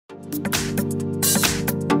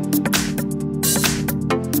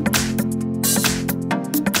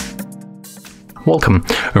Welcome.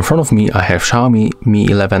 In front of me I have Xiaomi Mi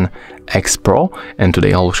 11X Pro, and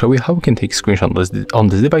today I'll show you how we can take screenshot on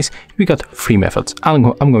this device. We got three methods. I'm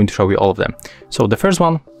going to show you all of them. So the first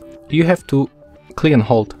one, you have to click and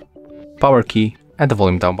hold power key and the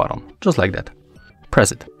volume down button, just like that.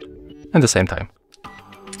 Press it at the same time.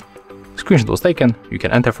 Screenshot was taken. You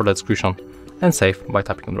can enter for that screenshot and save by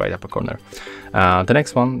tapping on the right upper corner. The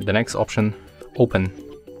next option, open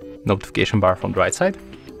notification bar from the right side.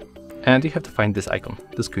 And you have to find this icon,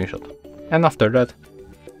 the screenshot. And after that,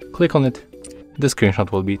 click on it, the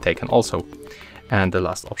screenshot will be taken also. And the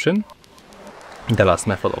last option, the last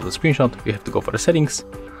method of the screenshot, you have to go for the settings.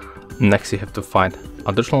 Next you have to find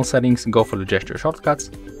additional settings, go for the gesture shortcuts,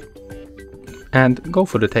 and go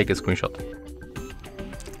for the take a screenshot.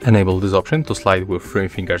 Enable this option to slide with 3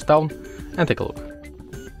 fingers down and take a look.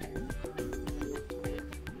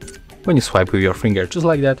 When you swipe with your finger just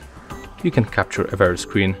like that, you can capture a very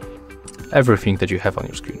screen, everything that you have on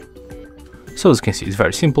your screen. So as you can see, it's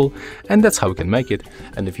very simple, and that's how we can make it.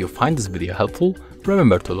 And if you find this video helpful,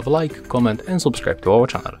 remember to leave a like, comment and subscribe to our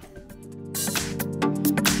channel.